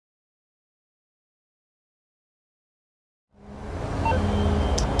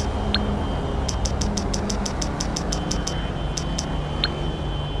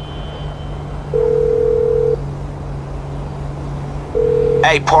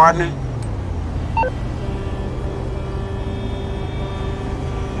Hey, partner.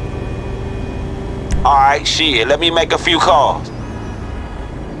 Alright, shit, let me make a few calls.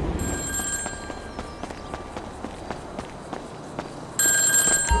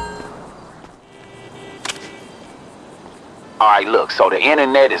 Alright, look, so the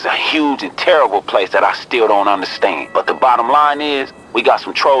internet is a huge and terrible place that I still don't understand. But the bottom line is, we got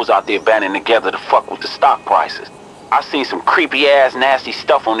some trolls out there banding together to fuck with the stock prices. I seen some creepy ass nasty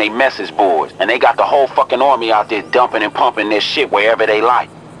stuff on their message boards, and they got the whole fucking army out there dumping and pumping their shit wherever they like.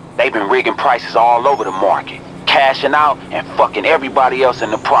 They've been rigging prices all over the market, cashing out and fucking everybody else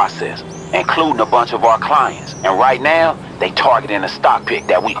in the process, including a bunch of our clients. And right now, they targeting a stock pick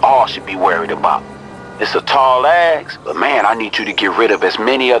that we all should be worried about. It's a tall ask, but man, I need you to get rid of as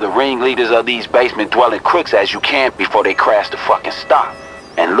many of the ringleaders of these basement-dwelling crooks as you can before they crash the fucking stock.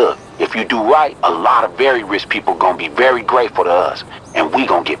 And look, if you do right, a lot of very rich people gonna be very grateful to us, and we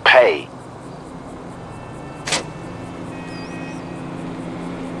gonna get paid.